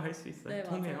싶으면 할 수 있어요. 네,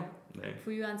 통해요. 네.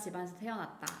 부유한 집안에서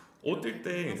태어났다. 어떨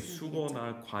때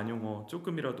수거나 관용어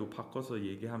조금이라도 바꿔서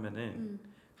얘기하면은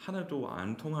하나도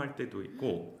안 통할 때도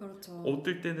있고 그렇죠.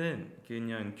 어떨 때는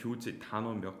그냥 교재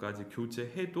단어 몇 가지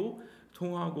교체해도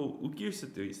통하고 웃길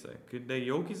수도 있어요. 근데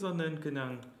여기서는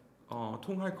그냥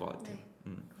통할 것 같아요.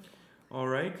 네.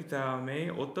 Alright, 그 다음에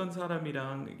어떤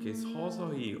사람이랑 이렇게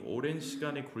서서히 오랜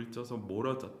시간에 걸쳐서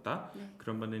멀어졌다.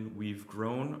 그러면은 we've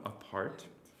grown apart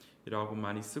이라고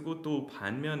많이 쓰고 또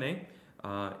반면에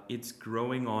it's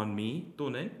growing on me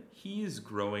또는 he's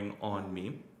growing on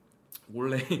me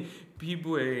원래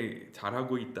피부에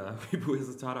자라고 있다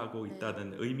피부에서 자라고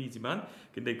있다는 의미지만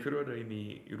근데 그런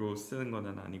의미로 쓰는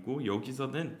건 아니고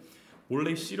여기서는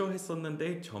원래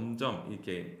싫어했었는데 점점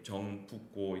이렇게 정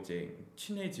붙고 이제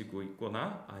친해지고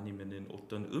있거나 아니면은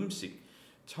어떤 음식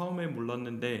처음에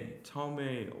몰랐는데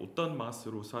처음에 어떤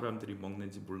맛으로 사람들이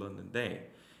먹는지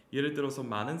몰랐는데 예를 들어서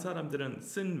많은 사람들은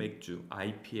쓴 맥주,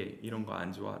 IPA 이런 거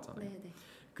안 좋아하잖아요. 네네.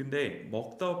 근데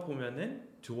먹다 보면은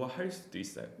좋아할 수도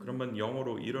있어요. 그러면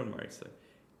영어로 이런 말 써요.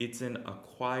 It's an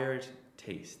acquired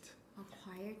taste.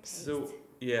 Acquired taste. So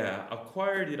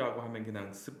acquired이라고 하면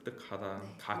그냥 습득하다, 네,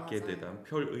 갖게 맞아요. 되다,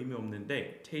 별 의미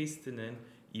없는데 taste는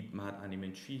입맛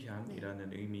아니면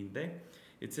취향이라는 의미인데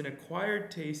it's an acquired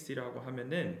taste이라고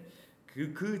하면은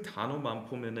그 단어만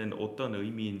보면은 어떤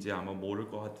의미인지 아마 모를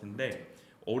것 같은데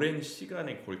오랜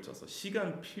시간에 걸쳐서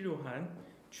시간 필요한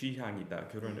취향이다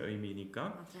그런 의미니까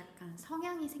맞아, 약간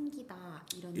성향이 생기다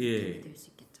이런 예. 느낌이 들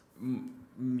수 있겠죠.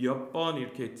 몇 번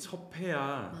이렇게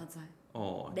접해야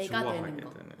맞아요. 내가 좋아하게 되는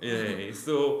거. 예,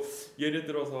 so 예를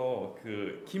들어서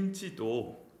그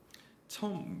김치도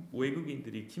처음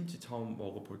외국인들이 김치 처음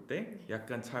먹어볼 때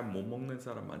약간 잘 못 먹는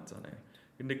사람 많잖아요.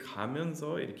 근데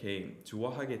가면서 이렇게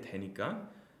좋아하게 되니까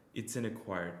it's an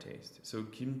acquired taste. So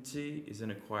김치 is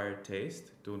an acquired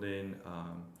taste 또는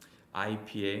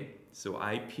IPA. So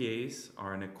IPAs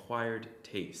are an acquired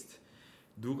taste.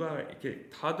 누가 이렇게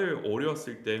다들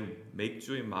어렸을 때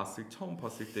맥주의 맛을 처음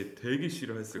봤을 때 되게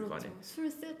싫어했을 거 아니에요. 술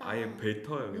쓰다. 아예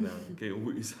뱉어요 그냥.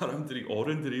 이 사람들이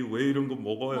어른들이 왜 이런 거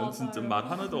먹어요? 맞아요. 진짜 맛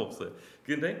하나도 없어요.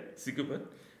 근데 지금은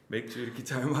맥주 이렇게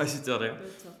잘 마시잖아요.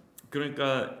 그렇죠.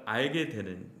 그러니까 알게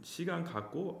되는 시간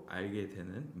갖고 알게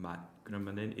되는 맛.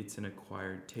 그러면은 it's an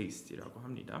acquired taste이라고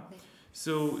합니다. 네.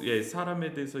 So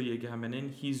사람에 대해서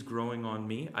얘기하면은 he's growing on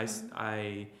me.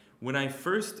 When I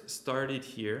first started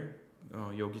here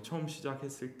여기 처음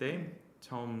시작했을 때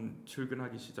처음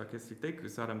출근하기 시작했을 때 그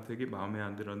사람 되게 마음에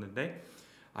안 들었는데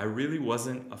I really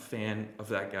wasn't a fan of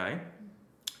that guy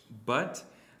but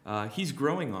he's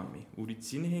growing on me 우리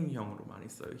진행형으로 많이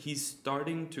써요 he's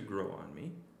starting to grow on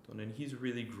me 또는 he's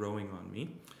really growing on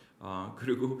me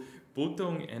그리고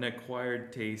보통 an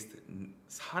acquired taste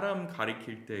사람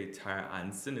가리킬 때 잘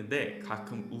안 쓰는데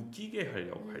가끔 웃기게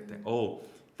하려고 할 때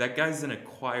that guy's an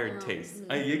acquired taste.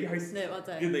 얘기할 수. 네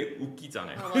맞아요. 근데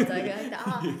웃기잖아요.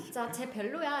 맞아요. 진짜 쟤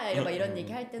별로야. 이런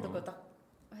얘기 할 때도 그거 딱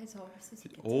해서 할 수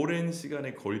있겠죠. 오랜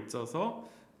시간에 걸쳐서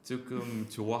조금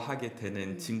좋아하게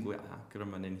되는 친구야.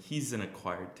 그러면은 he's an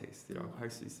acquired taste라고 할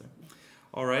수 있어요.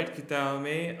 Alright. 그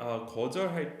다음에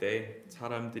거절할 때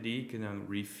사람들이 그냥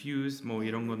refuse 뭐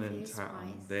이런 거는 잘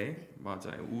안 돼.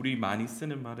 맞아요. 우리 많이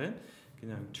쓰는 말은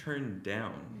그냥 turn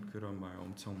down 그런 말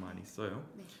엄청 많이 써요.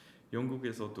 네.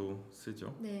 영국에서도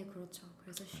쓰죠. 네, 그렇죠.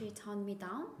 그래서 she turned me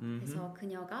down. 그래서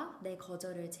그녀가 내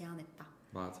거절을 제안했다.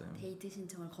 맞아요. 데이트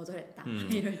신청을 거절했다.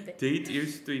 이럴 때. 데이트일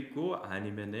수도 있고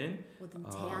아니면은 모든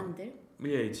제안들.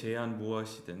 제안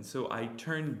무엇이든. So I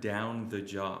turned down the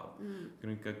job.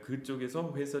 그러니까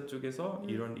그쪽에서 회사 쪽에서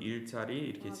이런 일자리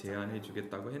이렇게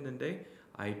제안해주겠다고 했는데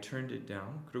I turned it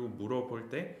down. 그리고 물어볼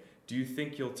때 Do you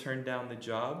think you'll turn down the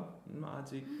job?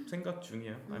 아직 생각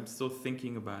중이야. I'm still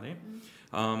thinking about it.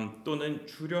 또는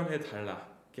출연해 달라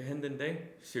이렇게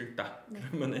했는데 싫다.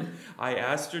 그러면은 I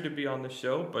asked her to be on the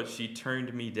show, but she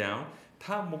turned me down.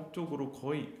 다 목적으로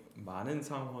거의 많은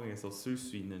상황에서 쓸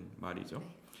수 있는 말이죠.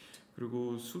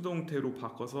 그리고 수동태로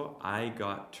바꿔서 I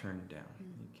got turned down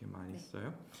이렇게 많이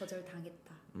써요.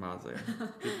 거절당했다. 맞아요.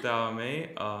 그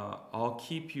다음에 I'll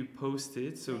keep you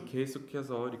posted. So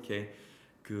계속해서 이렇게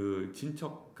그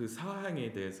진척 그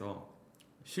사항에 대해서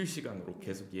실시간으로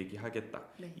계속 얘기하겠다.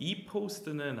 이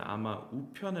포스트는 아마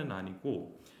우편은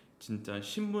아니고 진짜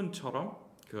신문처럼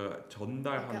그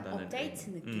전달한다는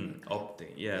업데이트 느낌일까요?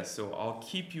 업데이트. Yeah, so I'll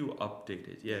keep you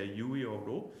updated.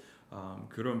 유효로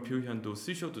그런 표현도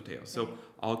쓰셔도 돼요. So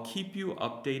I'll keep you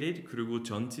updated 그리고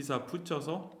전치사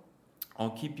붙여서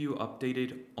I'll keep you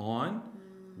updated on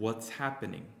what's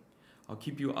happening. I'll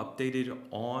keep you updated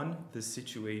on the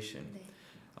situation.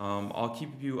 I'll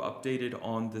keep you updated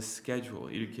on the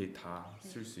schedule. 이렇게 다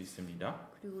쓸 수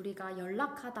있습니다. 그리고 우리가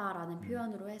연락하다라는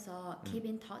표현으로 해서 keep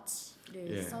in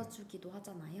touch를 써주기도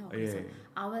하잖아요. 그래서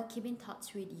I will keep in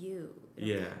touch with you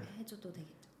이렇게 해줘도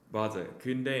되겠죠. 맞아요.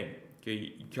 근데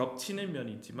겹치는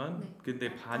면이 있지만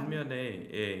근데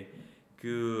반면에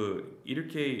그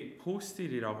이렇게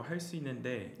포스트잇이라고 할 수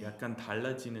있는데 약간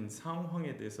달라지는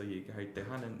상황에 대해서 얘기할 때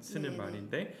쓰는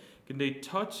말인데 근데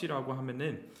touch이라고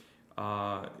하면은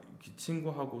그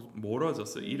친구하고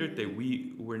멀어졌어. 이럴 때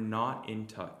we were not in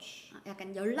touch.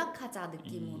 약간 연락하자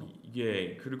느낌으로.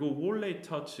 그리고 원래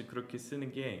touch 그렇게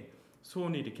쓰는 게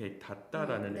손이 이렇게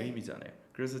닿다라는 의미잖아요.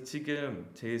 그래서 지금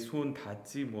제 손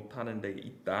닿지 못하는 데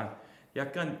있다.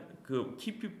 약간 그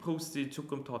keep you posted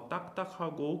조금 더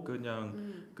딱딱하고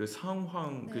그냥 그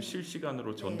상황 그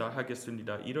실시간으로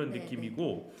전달하겠습니다. 이런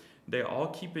느낌이고, 근데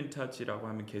I'll keep in touch이라고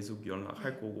하면 계속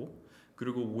연락할 거고.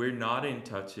 그리고 we're not in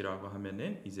touch이라고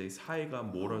하면은 이제 사이가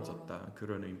멀어졌다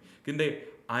그런 의미. 근데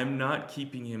I'm not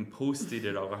keeping him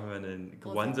posted이라고 하면은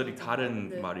그 완전히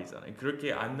다른 말이잖아요.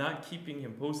 그렇게 I'm not keeping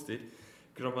him posted.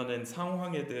 그러면은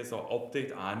상황에 대해서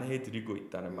업데이트 안 해드리고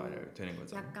있다는 말이 되는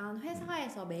거죠. 약간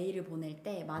회사에서 메일을 보낼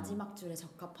때 마지막 줄에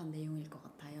적합한 내용일 것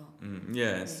같아요.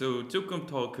 Yeah, so 조금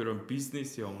더 그런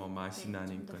비즈니스 영어 맛이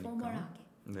나는 좀 더 거니까. 포멀하게.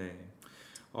 네.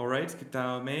 Alright, 그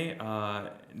다음에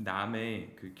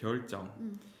남의 그 결정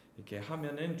이렇게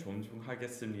하면은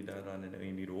존중하겠습니다라는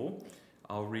의미로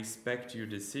I'll respect your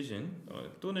decision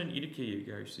또는 이렇게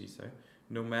얘기할 수 있어요.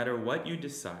 No matter what you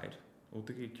decide.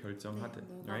 어떻게 결정하든,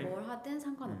 너가 right? 뭘 하든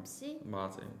상관없이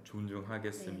맞아요.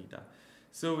 존중하겠습니다.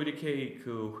 So 이렇게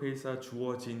그 회사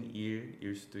주어진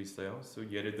일일 수도 있어요. So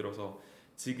예를 들어서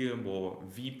지금 뭐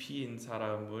VP인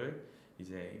사람을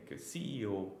이제 그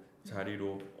CEO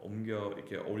자리로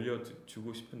이렇게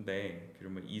올려주고 싶은데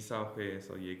그러면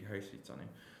이사회에서 얘기할 수 있잖아요.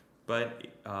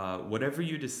 But whatever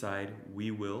you decide,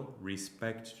 we will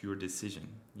respect your decision.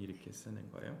 이렇게 쓰는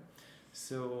거예요.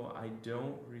 So I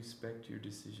don't respect your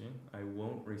decision. I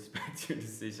won't respect your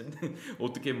decision.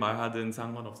 어떻게 말하든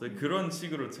상관없어요. 그런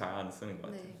식으로 잘 안 쓰는 것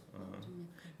같아요.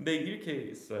 근데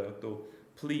이렇게 써요. 또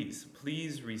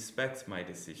please respect my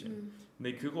decision.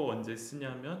 근데 그거 언제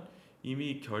쓰냐면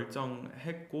이미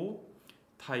결정했고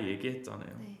다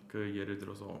얘기했잖아요. 그 예를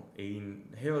들어서 애인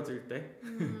헤어질 때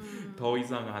더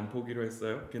이상 안 보기로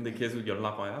했어요. 근데 계속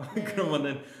연락 와요.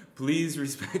 그러면은 please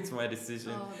respect my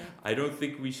decision. I don't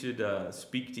think we should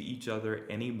speak to each other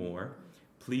anymore.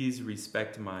 Please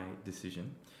respect my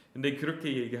decision. 근데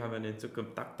그렇게 얘기하면은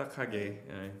조금 딱딱하게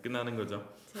끝나는 거죠.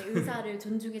 제 의사를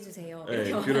존중해 주세요.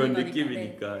 그런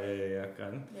느낌이니까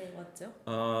약간. 네, 맞죠?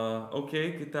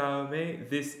 오케이. 그다음에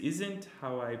this isn't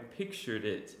how I pictured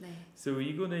it. So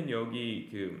이거는 여기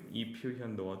이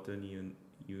표현 넣었던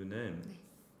이유는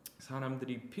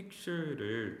사람들이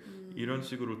picture를 이런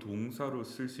식으로 동사로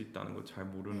쓸 수 있다는 거 잘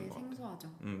모르는 것 같아요. 생소하죠.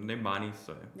 네, 많이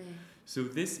써요. So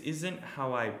this isn't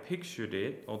how I pictured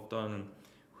it. 어떤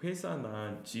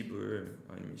회사나 집을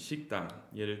아니면 식당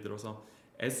예를 들어서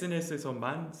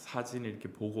SNS에서만 사진을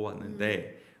이렇게 보고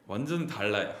왔는데 완전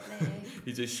달라요.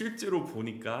 이제 실제로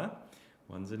보니까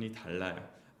완전히 달라요.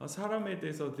 사람에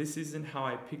대해서 this isn't how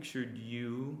I pictured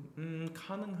you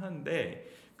가능한데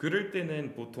그럴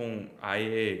때는 보통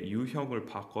아예 유형을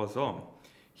바꿔서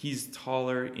he's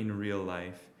taller in real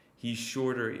life, he's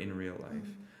shorter in real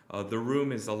life, the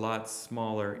room is a lot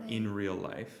smaller in real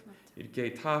life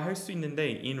이렇게 다 할 수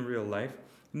있는데 in real life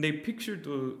근데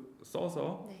picture도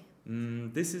써서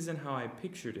this isn't how I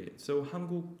pictured it. So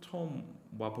한국 처음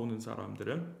와보는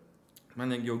사람들은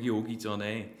만약 여기 오기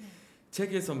전에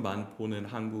책에서만 보는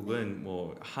한국은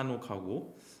뭐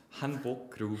한옥하고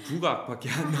한복 그리고 국악밖에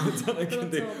안 나오잖아요.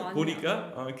 근데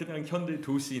보니까 그냥 현대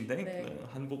도시인데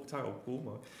한복 잘 없고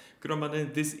뭐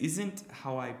그러면은 this isn't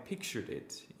how I pictured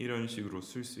it 이런 식으로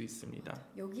쓸 수 있습니다.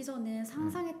 여기서는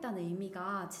상상했다는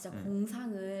의미가 진짜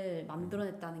공상을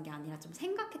만들어냈다는 게 아니라 좀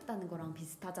생각했다는 거랑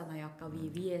비슷하잖아요. 아까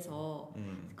위에서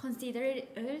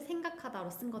consider를 생각하다로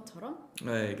쓴 것처럼.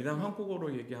 네, 그냥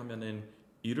한국어로 얘기하면은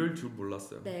이럴 줄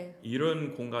몰랐어요.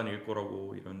 이런 공간일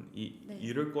거라고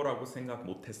이럴 거라고 생각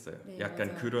못했어요. 약간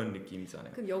맞아요. 그런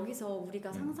느낌이잖아요. 그럼 여기서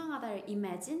우리가 상상하다를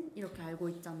imagine 이렇게 알고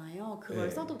있잖아요. 그걸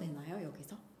써도 되나요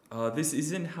여기서? This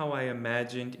isn't how I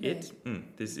imagined it.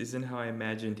 This isn't how I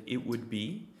imagined it would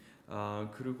be.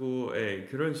 그리고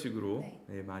그런 식으로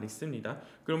많이 씁니다.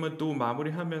 그러면 또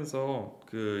마무리하면서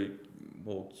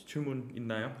뭐 질문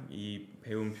있나요? 이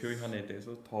배운 표현에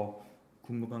대해서 더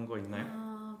궁금한 거 있나요?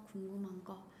 궁금한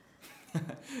거.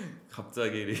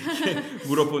 갑자기 이렇게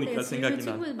물어보니까 생각이 나.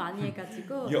 질문 많이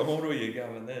해가지고. 영어로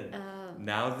얘기하면은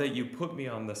Now that you put me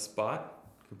on the spot,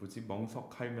 그 뭐지 멍석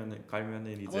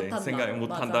갈면은 이제 생각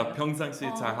못한다.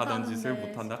 평상시에 잘 하던 짓을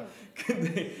못한다.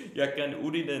 근데 약간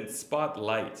우리는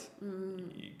spotlight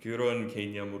그런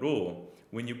개념으로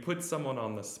when you put someone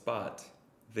on the spot.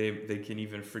 They can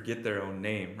even forget their own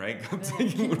name, right?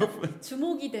 갑자기 물어보면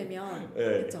주목이 되면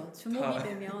그렇죠. 주목이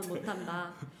되면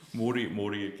못한다. 머리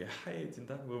이렇게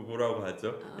하얘진다. 뭐라고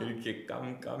하죠? 이렇게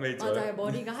까매져. 맞아요.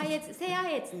 머리가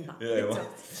새하얘진다. 그렇죠.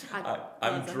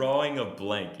 I'm drawing a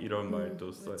blank 이런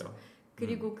말도 써요. 그렇죠.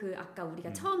 그리고 아까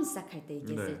우리가 처음 시작할 때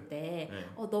얘기했을 때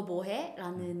너 뭐해?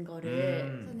 라는 거를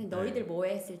선생님 너희들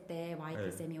뭐해? 했을 때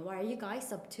YP 쌤이 What are you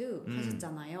guys up to?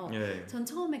 하셨잖아요. 전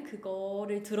처음에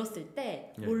그거를 들었을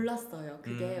때 몰랐어요.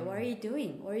 그게 What are you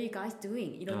doing? What are you guys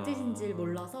doing? 이런 뜻인지를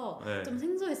몰라서 좀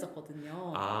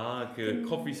생소했었거든요. 그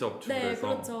커피숍 쪽에서. 네,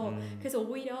 그렇죠. 그래서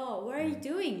오히려 What are you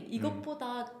doing?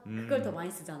 이것보다 그걸 더 많이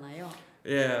쓰잖아요.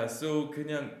 Yeah, so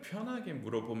그냥 편하게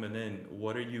물어보면은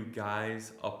What are you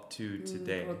guys up to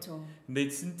today? 그렇죠. 근데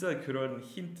진짜 그런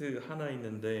힌트 하나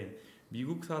있는데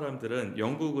미국 사람들은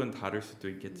영국은 다를 수도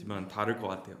있겠지만 다를 것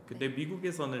같아요. 근데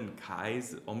미국에서는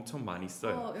guys 엄청 많이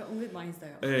써요. 은근 많이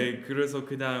써요. 네, 그래서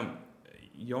그냥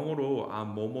영어로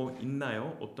뭐뭐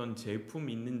있나요? 어떤 제품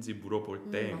있는지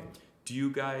물어볼 때 Do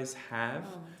you guys have?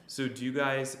 So do you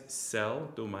guys sell?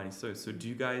 또 많이 써요. So do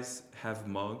you guys have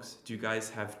mugs? Do you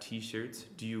guys have t-shirts?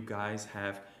 Do you guys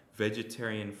have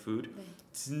vegetarian food? 네.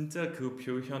 진짜 그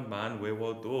표현만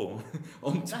외워도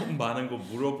엄청 많은 거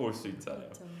물어볼 수 있잖아요.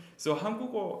 그렇죠. So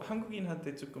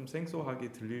한국인한테 조금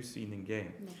생소하게 들릴 수 있는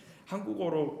게 네.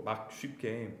 한국어로 막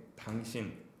쉽게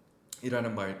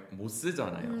당신이라는 말 못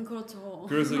쓰잖아요. 그렇죠.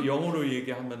 그래서 영어로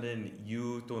얘기하면은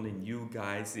you 또는 you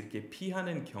guys 이렇게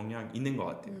피하는 경향 있는 것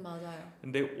같아요. 맞아요.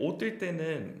 근데 어떨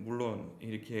때는 물론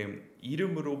이렇게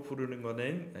이름으로 부르는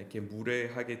거는 이렇게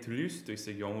무례하게 들릴 수도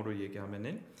있어요. 영어로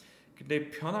얘기하면은.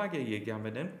 근데 편하게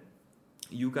얘기하면은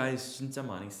you guys 진짜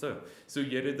많이 써요. So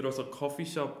예를 들어서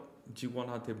커피숍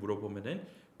직원한테 물어보면은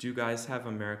Do you guys have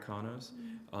Americanos?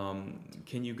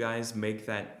 Can you guys make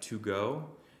that to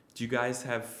go? Do you guys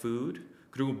have food?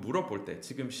 그리고 물어볼 때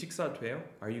지금 식사 돼요?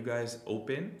 Are you guys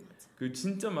open? 그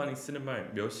진짜 많이 쓰는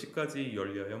말 몇 시까지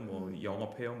열려요? 뭐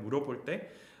영업해요? 물어볼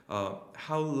때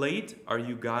How late are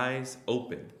you guys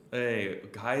open? 네,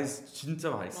 guys 진짜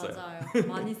많이 써요. 맞아요.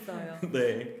 많이 써요.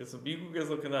 네, 그래서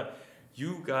미국에서 그냥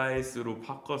you guys로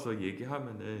바꿔서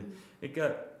얘기하면은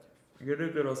그러니까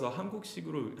예를 들어서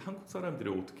한국식으로 한국 사람들이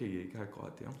어떻게 얘기할 것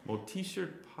같아요? 뭐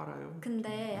티셔츠 팔아요?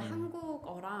 근데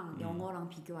한국어랑 영어랑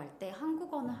비교할 때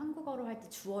한국어는 한국어로 할 때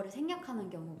주어를 생략하는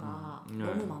경우가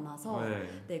너무 많아서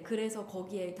네, 그래서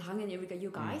거기에 당연히 우리가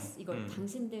you guys 이걸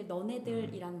당신들,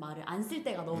 너네들이란 말을 안 쓸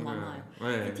때가 너무 많아요.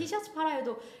 티셔츠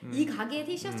팔아요도 이 가게에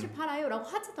티셔츠 팔아요라고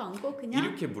하지도 않고 그냥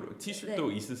이렇게 물어.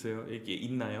 티셔츠도 있으세요? 이렇게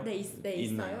있나요? 네,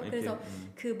 있어요. 그래서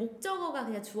그 목적어가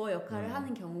그냥 주어 역할을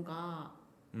하는 경우가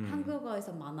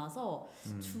한국어에서 많아서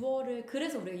주어를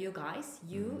그래서 우리가 you guys,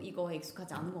 you 이거에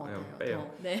익숙하지 않은 것 같아요.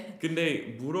 빼요. 네.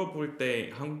 근데 물어볼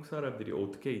때 한국 사람들이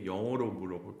어떻게 영어로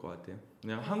물어볼 것 같아요?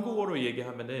 그냥 한국어로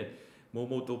얘기하면은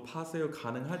뭐뭐도 파세요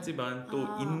가능하지만 또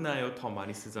있나요 더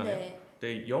많이 쓰잖아요. 네.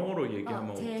 근데 영어로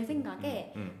얘기하면 제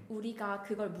생각에 우리가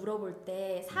그걸 물어볼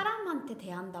때 사람한테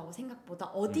대한다고 생각보다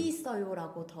어디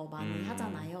있어요라고 더 많이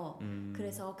하잖아요.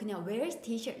 그래서 그냥 where's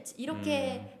t-shirt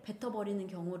이렇게 뱉어버리는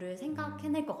경우를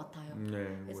생각해낼 것 같아요.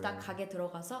 그래서 딱 가게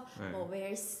들어가서 뭐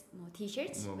where's 뭐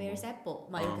t-shirts, where's apple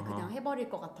막 이렇게 그냥 해버릴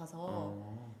것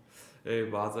같아서. 네,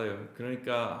 맞아요.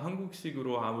 그러니까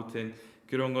한국식으로 아무튼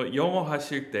그런 거 영어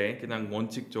하실 때 그냥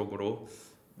원칙적으로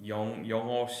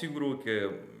영어식으로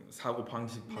그 사고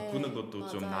방식 바꾸는 것도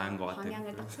맞아요. 좀 나은 것 같아요.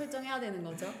 방향을 딱 설정해야 되는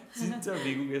거죠. 진짜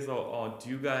미국에서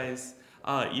do you guys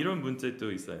이런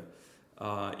문제도 있어요.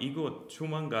 이거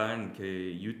조만간 그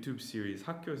유튜브 시리즈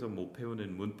학교에서 못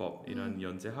배우는 문법 이런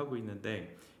연재하고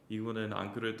있는데 이거는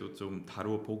안 그래도 좀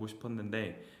다뤄보고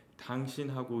싶었는데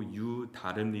당신하고 you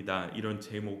다릅니다 이런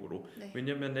제목으로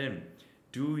왜냐면은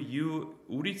do you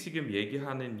우리 지금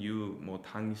얘기하는 you 뭐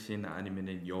당신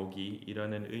아니면은 여기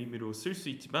이라는 의미로 쓸 수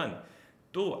있지만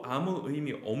또 아무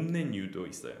의미 없는 you도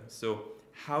있어요. So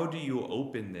how do you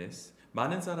open this?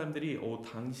 많은 사람들이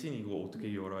당신 이거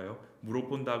어떻게 열어요?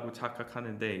 물어본다고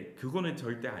착각하는데 그거는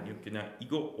절대 아니에요. 그냥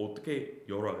이거 어떻게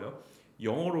열어요?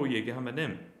 영어로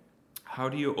얘기하면은 How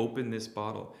do you open this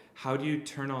bottle? How do you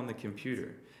turn on the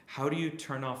computer? How do you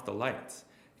turn off the lights?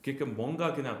 그러니까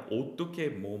뭔가 그냥 어떻게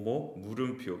뭐뭐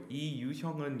물음표 이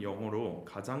유형은 영어로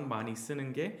가장 많이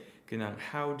쓰는 게 그냥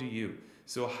How do you?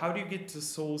 So how do you get to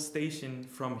Seoul Station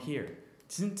from here?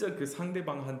 진짜 그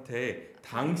상대방한테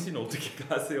당신 어떻게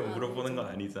가세요? 물어보는 건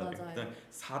아니잖아요. 그냥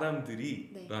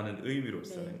사람들이 라는 의미로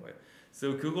쓰는 거예요.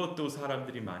 So 그것도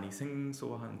사람들이 많이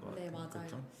생소한 것 같아요. 네, 맞아요.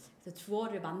 그렇죠? 그래서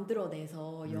주어를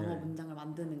만들어내서 영어 문장을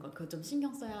만드는 거 그거 좀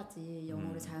신경 써야지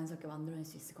영어를 자연스럽게 만들어낼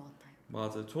수 있을 것 같아요.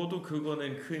 맞아. 저도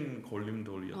그거는 큰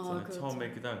걸림돌이었잖아요. 그렇죠.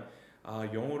 처음에 그냥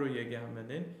영어로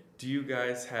얘기하면은 Do you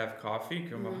guys have coffee?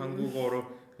 그러면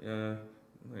한국어로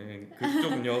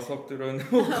그쪽 녀석들은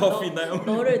커피 나요?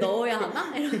 너를 넣어야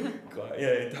하나?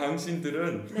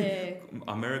 당신들은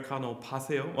아메리카노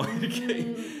파세요?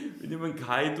 이렇게 왜냐면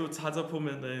가이드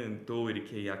찾아보면은 또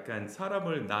이렇게 약간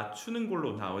사람을 낮추는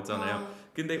걸로 나오잖아요.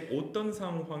 근데 어떤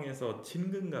상황에서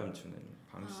친근감 주는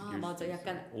방식일 맞아.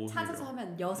 약간 오히려. 찾아서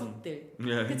하면 녀석들.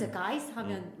 그쵸? guys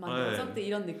하면 막 녀석들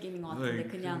이런 느낌인 것 같은데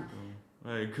그냥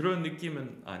그런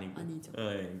느낌은 아니죠.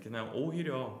 그냥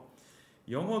오히려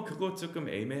영어 그거 조금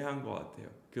애매한 것 같아요.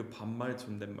 그 반말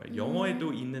존댓말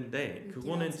영어에도 있는데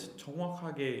그거는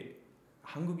정확하게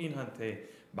한국인한테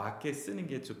맞게 쓰는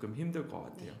게 조금 힘들 것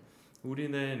같아요.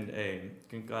 우리는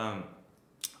그러니까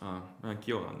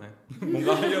기억 안 나요.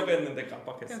 뭔가 하려고 했는데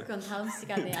깜빡했어요. 그럼 그건 다음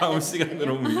시간에 다음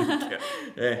시간으로 미룰게요.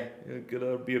 네,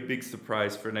 that'll be a big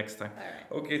surprise for next time. Alright.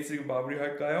 오케이, 지금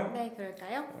마무리할까요? 네,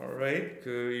 그럴까요? Alright,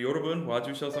 여러분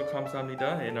와주셔서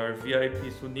감사합니다. And our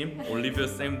VIP 손님 올리비아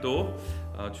쌤도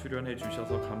출연해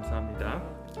주셔서 감사합니다.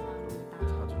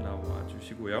 자주 나와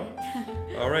주시고요.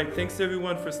 Alright, thanks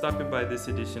everyone for stopping by this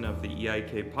edition of the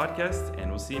EiK Podcast, and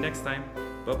we'll see you next time.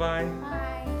 Bye bye.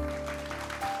 Bye.